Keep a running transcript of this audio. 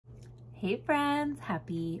Hey friends,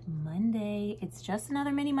 happy Monday. It's just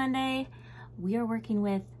another mini Monday. We are working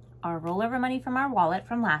with our rollover money from our wallet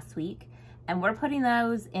from last week, and we're putting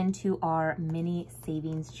those into our mini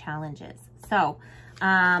savings challenges. So,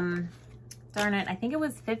 darn it, I think it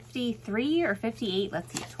was 53 or 58.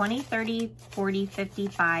 Let's see, 20, 30, 40,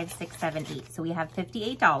 55, 6, 7, 8. So we have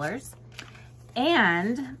 $58.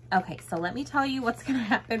 And, okay, so let me tell you what's gonna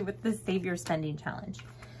happen with the Save Your Spending Challenge.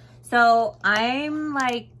 So I'm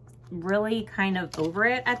like really kind of over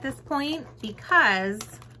it at this point because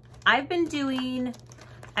I've been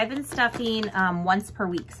stuffing once per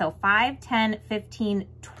week. So 5, 10, 15,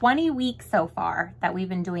 20 weeks so far that we've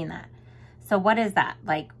been doing that. So what is that?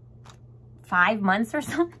 Like 5 months or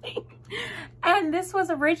something? And this was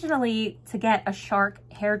originally to get a Shark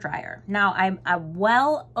hair dryer. Now I'm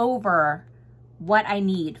well over what I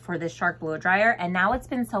need for this Shark blow dryer. And now it's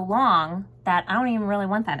been so long that I don't even really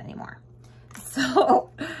want that anymore.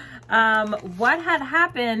 So what had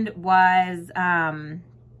happened was, now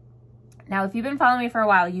if you've been following me for a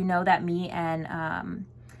while, you know that me and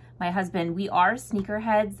my husband, we are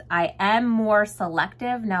sneakerheads. I am more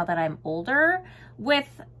selective now that I'm older with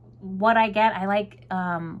what I get. I like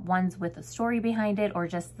ones with a story behind it or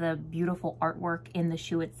just the beautiful artwork in the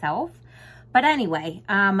shoe itself. But anyway,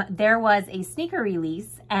 there was a sneaker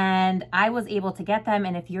release and I was able to get them.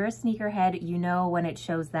 And if you're a sneakerhead, you know when it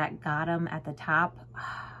shows that got 'em at the top,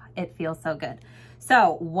 it feels so good.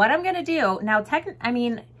 So what I'm gonna do now,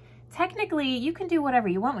 technically you can do whatever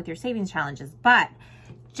you want with your savings challenges, but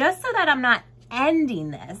just so that I'm not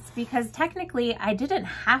ending this, because technically I didn't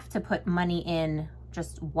have to put money in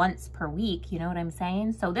just once per week, you know what I'm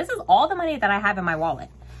saying? So this is all the money that I have in my wallet.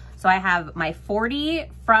 So I have my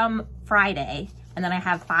 40 from Friday, and then I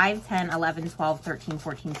have 5, 10, 11, 12, 13,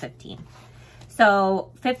 14, 15.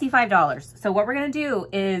 So $55. So what we're gonna do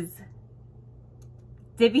is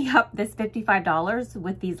divvy up this $55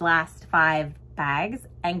 with these last 5 bags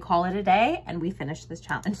and call it a day, and we finish this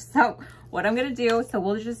challenge. So what I'm gonna do, so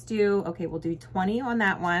we'll just do, okay, we'll do 20 on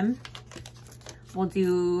that one. We'll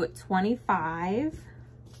do 25.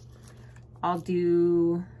 I'll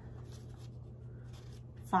do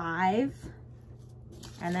 5,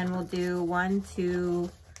 and then we'll do 1,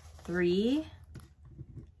 2, 3,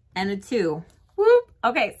 and a 2. Whoop.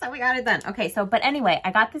 Okay, so we got it done. Okay, so, but anyway, I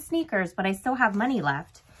got the sneakers, but I still have money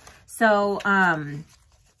left. So, so I'm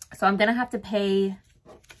gonna have to pay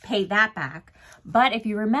that back. But if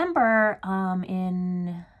you remember,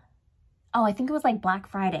 I think it was like Black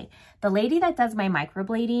Friday, the lady that does my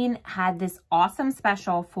microblading had this awesome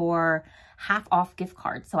special for half off gift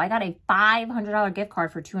card. So I got a $500 gift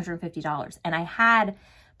card for $250. And I had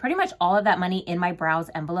pretty much all of that money in my Browse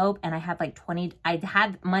envelope. And I had like I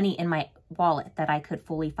had money in my wallet that I could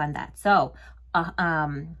fully fund that. So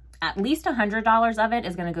at least $100 of it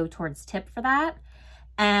is going to go towards tip for that.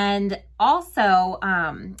 And also,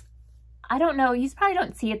 I don't know, you probably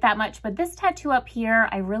don't see it that much, but this tattoo up here,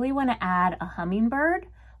 I really want to add a hummingbird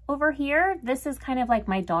over here. This is kind of like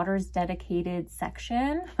my daughter's dedicated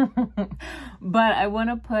section, but I want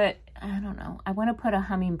to put, I don't know, I want to put a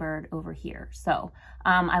hummingbird over here. So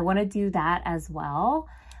I want to do that as well.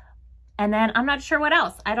 And then I'm not sure what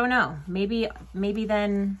else. I don't know. Maybe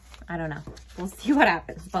then, I don't know. We'll see what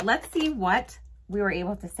happens. But let's see what we were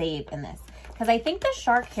able to save in this. Because I think the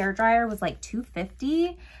Shark hair dryer was like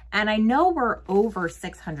 $250, and I know we're over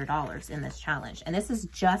 $600 in this challenge. And this is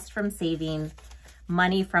just from saving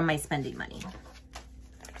money from my spending money.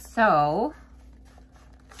 So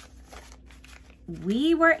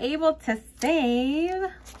we were able to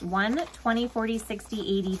save 20, 40,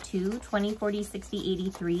 60, 82, 20, 40, 60,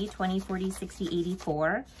 83, 20, 40, 60,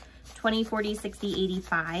 84, 20, 40, 60,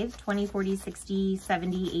 85, 20, 40, 60,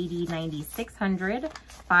 70, 80, 90, 600,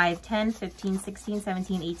 5, 10, 15, 16,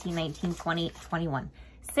 17, 18, 19, 20, 21.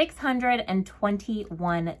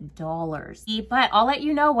 $621. But I'll let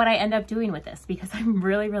you know what I end up doing with this because I'm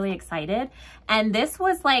really, really excited. And this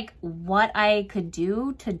was like what I could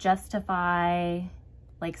do to justify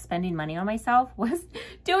like spending money on myself, was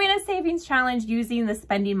doing a savings challenge using the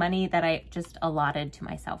spending money that I just allotted to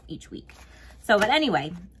myself each week. So, but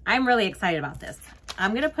anyway, I'm really excited about this.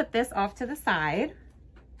 I'm gonna put this off to the side.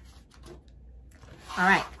 All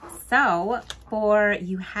right, so for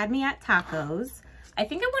You Had Me at Tacos, I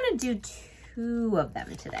think I want to do 2 of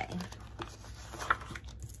them today.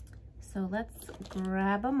 So let's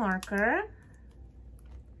grab a marker.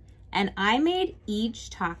 And I made each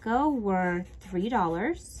taco worth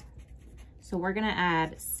 $3. So we're going to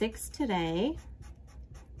add 6 today.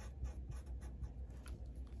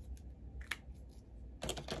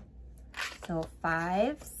 So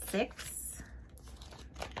 5, 6.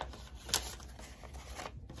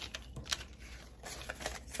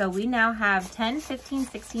 So we now have $10, $15,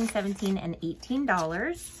 $16, $17, and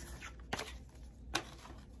 $18.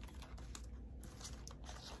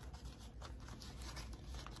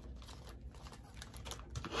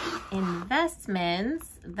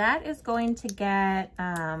 Investments, that is going to get,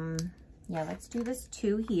 yeah, let's do this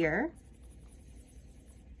 2 here.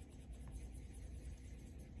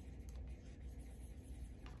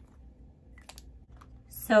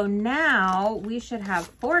 So now we should have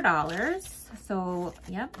 $4. So,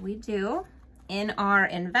 yep, we do in our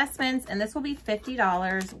investments, and this will be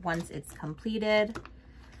 $50 once it's completed.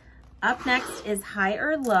 Up next is high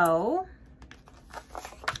or low.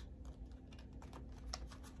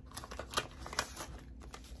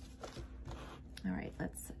 All right,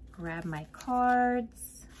 let's grab my cards.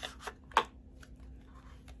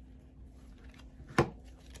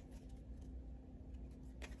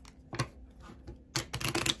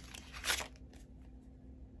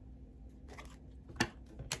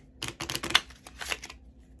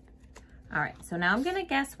 All right, so now I'm gonna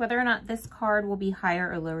guess whether or not this card will be higher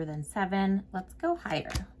or lower than 7. Let's go higher.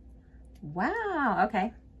 Wow,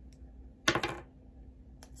 okay.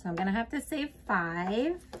 So I'm gonna have to save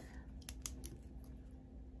 5.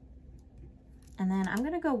 And then I'm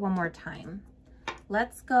gonna go one more time.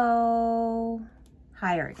 Let's go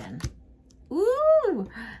higher again. Ooh,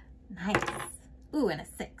 nice. Ooh, and a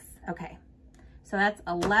 6, okay. So that's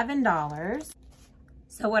 $11.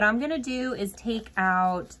 So what I'm gonna do is take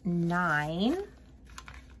out 9.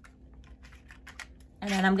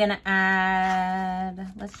 And then I'm gonna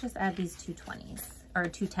add, let's just add these 2 20s, or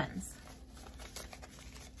 2 10s.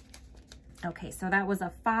 Okay, so that was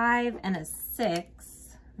a 5 and a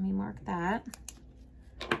 6. Let me mark that.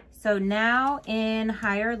 So now in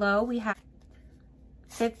high or low, we have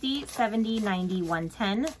 50, 70, 90,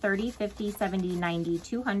 110, 30, 50, 70, 90,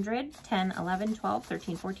 200, 10, 11, 12,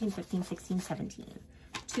 13, 14, 15, 16, 17.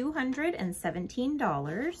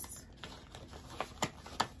 $217.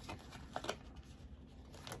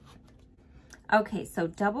 Okay, so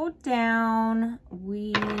double down,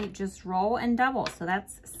 we just roll and double. So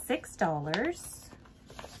that's $6.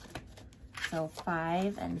 So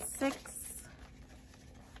 5 and 6.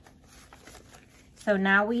 So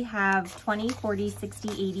now we have 20, 40, 60,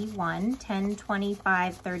 81, 10,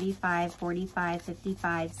 25, 35, 45,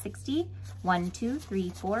 55, 60, 1, 2, 3,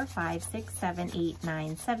 4, 5, 6, 7, 8,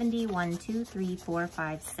 9, 70, 1, 2, 3, 4,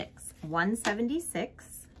 5, 6,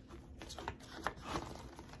 176.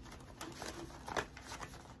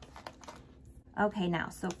 Okay, now,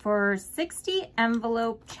 so for 60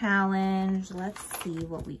 envelope challenge, let's see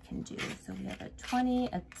what we can do. So we have a 20,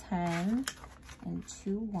 a 10, and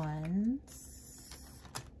 2 1s.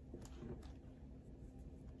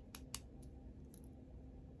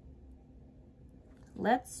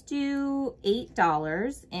 Let's do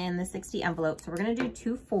 $8 in the 60 envelope. So we're gonna do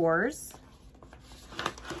 2 4s.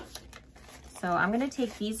 So I'm gonna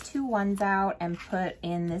take these 2 1s out and put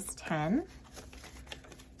in this 10.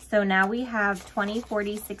 So now we have 20,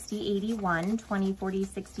 40, 60, 81, 20, 40,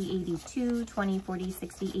 60, 82, 20, 40,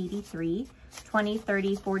 60, 83, 20,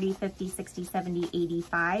 30, 40, 50, 60, 70,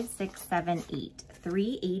 85, 6, 7, 8,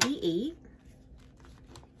 388.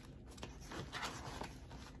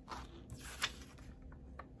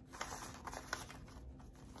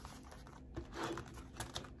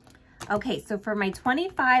 Okay, so for my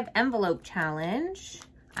 25 envelope challenge,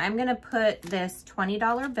 I'm gonna put this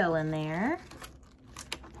 $20 bill in there.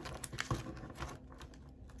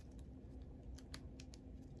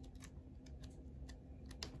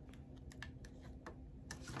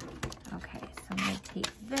 Okay, so I'm gonna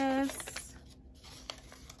take this.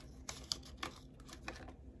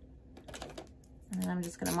 And then I'm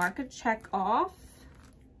just gonna mark a check off.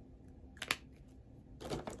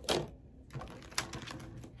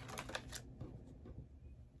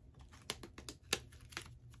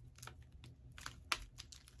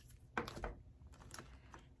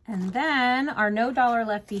 And then our no dollar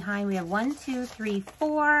left behind, we have 1, 2, 3,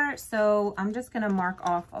 4. So I'm just gonna mark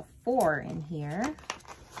off a 4 in here.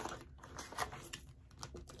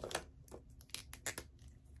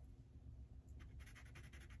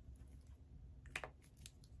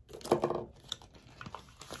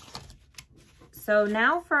 So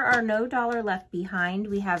now for our no dollar left behind,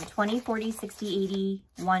 we have 20, 40, 60, 80,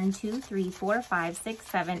 1, 2, 3, 4, 5, 6,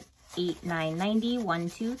 7, 8, 9, 90, 1,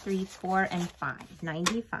 2, 3, 4, and 5,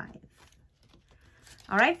 95.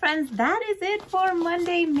 All right, friends, that is it for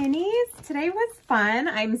Monday Minis. Today was fun.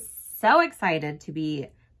 I'm so excited to be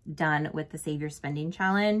done with the Save Your Spending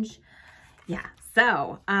Challenge. Yeah,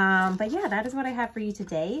 so, but yeah, that is what I have for you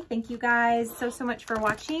today. Thank you guys so much for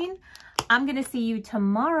watching. I'm gonna see you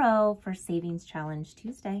tomorrow for Savings Challenge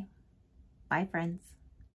Tuesday. Bye, friends.